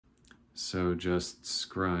So just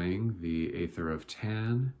scrying the Aethyr of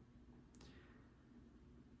Tan.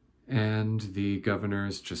 And the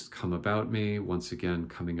governors just come about me, once again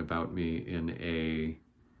coming about me in a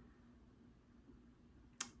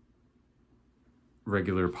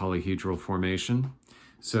regular polyhedral formation.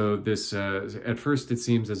 So this, at first it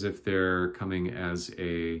seems as if they're coming as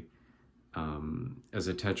a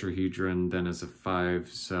tetrahedron, then as a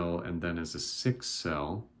 5-cell, and then as a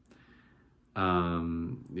 6-cell,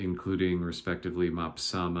 including respectively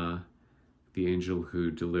Mapsama, the angel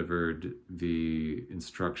who delivered the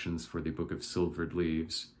instructions for the Book of Silvered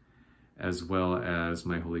Leaves, as well as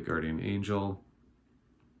my holy guardian angel.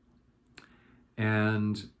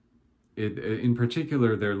 And in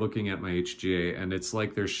particular, they're looking at my HGA, and it's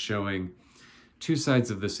like they're showing two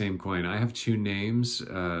sides of the same coin. I have two names,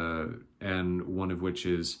 and one of which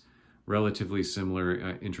is relatively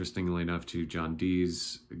similar, interestingly enough, to John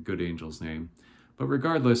Dee's good angel's name. But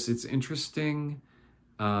regardless, it's interesting.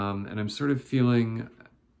 And I'm sort of feeling,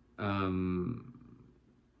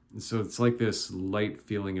 so it's like this light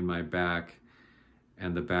feeling in my back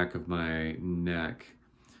and the back of my neck.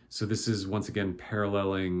 So this is once again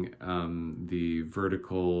paralleling the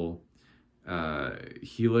vertical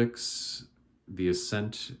helix, the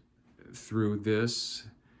ascent through this.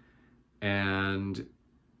 And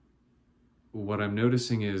what I'm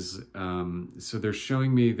noticing is, so they're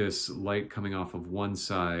showing me this light coming off of one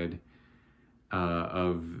side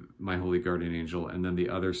of my holy guardian angel, and then the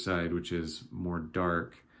other side, which is more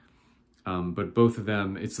dark. But both of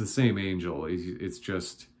them, it's the same angel. It's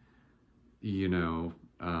just, you know,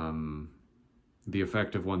 the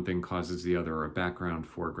effect of one thing causes the other, or a background,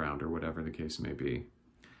 foreground, or whatever the case may be.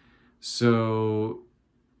 So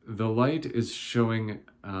the light is showing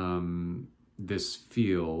this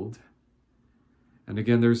field. And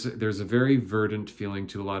again, there's a very verdant feeling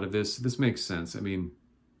to a lot of this. This makes sense. I mean,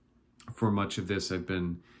 for much of this, I've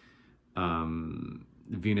been,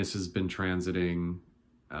 Venus has been transiting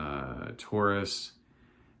Taurus.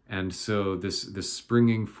 And so this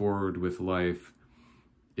springing forward with life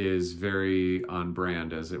is very on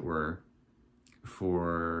brand, as it were,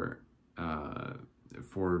 for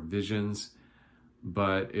visions.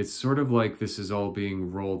 But it's sort of like this is all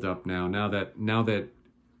being rolled up now. Now that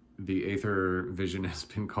the Aether vision has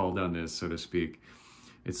been called on this, so to speak,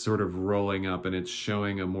 it's sort of rolling up, and it's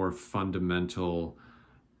showing a more fundamental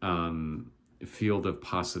field of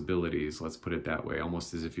possibilities, let's put it that way,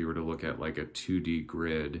 almost as if you were to look at like a 2D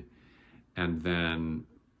grid, and then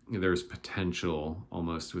there's potential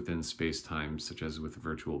almost within space-time, such as with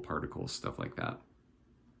virtual particles, stuff like that.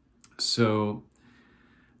 So,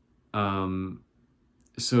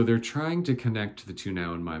 so they're trying to connect the two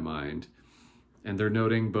now in my mind. And they're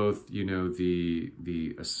noting both, you know,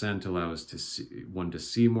 the ascent allows one to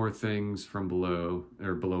see more things from below,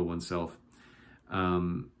 or below oneself.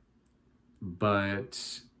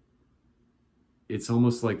 But it's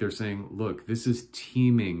almost like they're saying, look, this is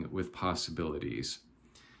teeming with possibilities.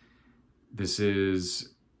 This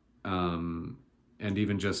is, and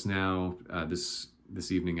even just now, this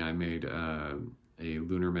evening I made a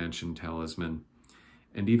Lunar Mansion talisman.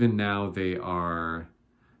 And even now they are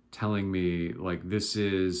telling me, like, this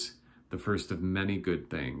is the first of many good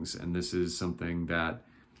things, and this is something that,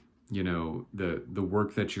 you know, the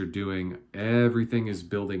work that you're doing, everything is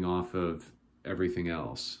building off of everything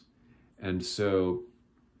else. And so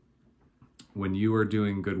when you are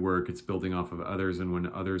doing good work, it's building off of others, and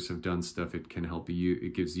when others have done stuff, it can help you,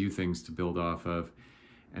 it gives you things to build off of.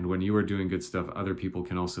 And when you are doing good stuff, other people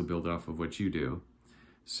can also build off of what you do.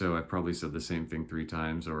 So I've probably said the same thing 3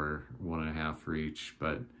 times, or 1.5 for each,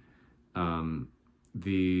 but and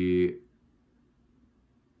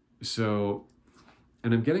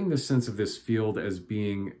I'm getting the sense of this field as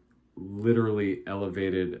being literally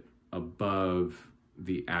elevated above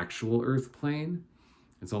the actual Earth plane.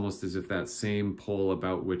 It's almost as if that same pole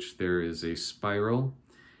about which there is a spiral,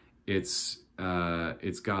 it's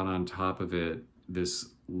got on top of it this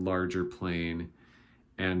larger plane,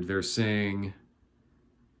 and they're saying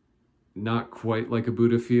not quite like a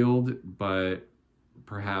Buddha field, but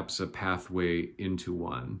perhaps a pathway into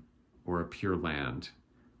one, or a pure land,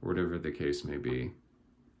 or whatever the case may be.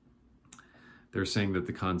 They're saying that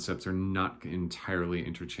the concepts are not entirely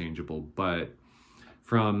interchangeable, but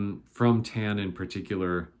from Tan in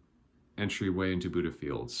particular, entryway into Buddha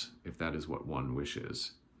fields, if that is what one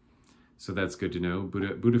wishes. So that's good to know.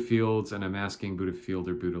 Buddha fields, and I'm asking Buddha field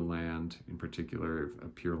or Buddha land, in particular, a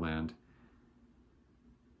pure land.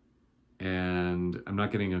 And I'm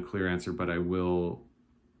not getting a clear answer, but I will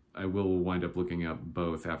wind up looking up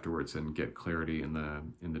both afterwards and get clarity in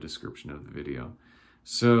the description of the video.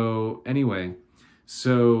 So anyway,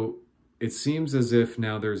 so it seems as if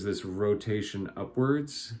now there's this rotation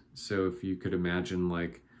upwards. So if you could imagine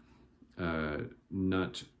like a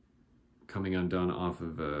nut coming undone off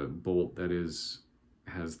of a bolt that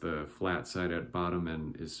has the flat side at bottom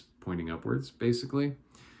and is pointing upwards, basically.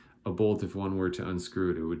 A bolt, if one were to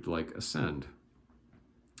unscrew it, it would like ascend.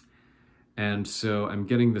 And so I'm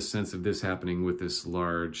getting the sense of this happening with this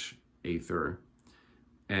large Aethyr.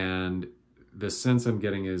 And the sense I'm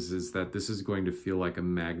getting is that this is going to feel like a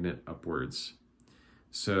magnet upwards.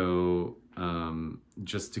 So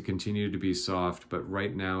just to continue to be soft, but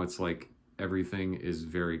right now it's like everything is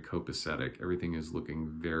very copacetic. Everything is looking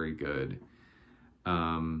very good.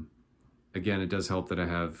 Again, it does help that I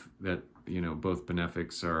have that, you know, both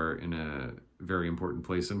benefics are in a very important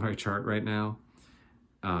place in my chart right now.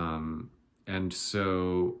 And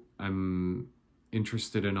so I'm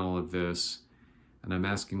interested in all of this, and I'm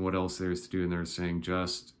asking what else there is to do, and they're saying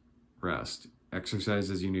just rest.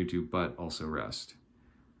 Exercise as you need to, but also rest.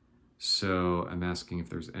 So I'm asking if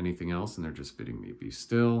there's anything else, and they're just bidding me be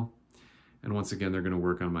still. And once again, they're going to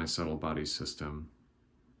work on my subtle body system.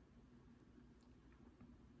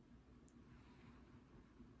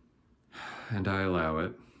 And I allow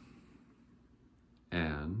it.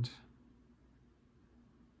 And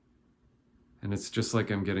it's just like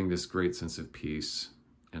I'm getting this great sense of peace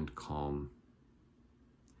and calm.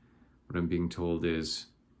 What I'm being told is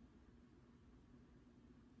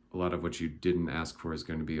a lot of what you didn't ask for is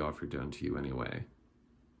going to be offered down to you anyway.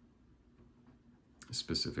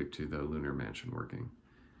 Specific to the lunar mansion working.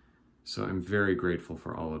 So I'm very grateful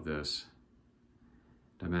for all of this.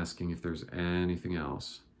 I'm asking if there's anything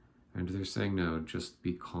else. And they're saying no, just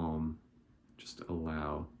be calm. Just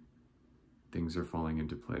allow. Things are falling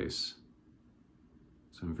into place.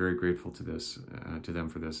 So I'm very grateful to this, to them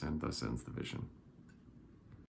for this, and thus ends the vision.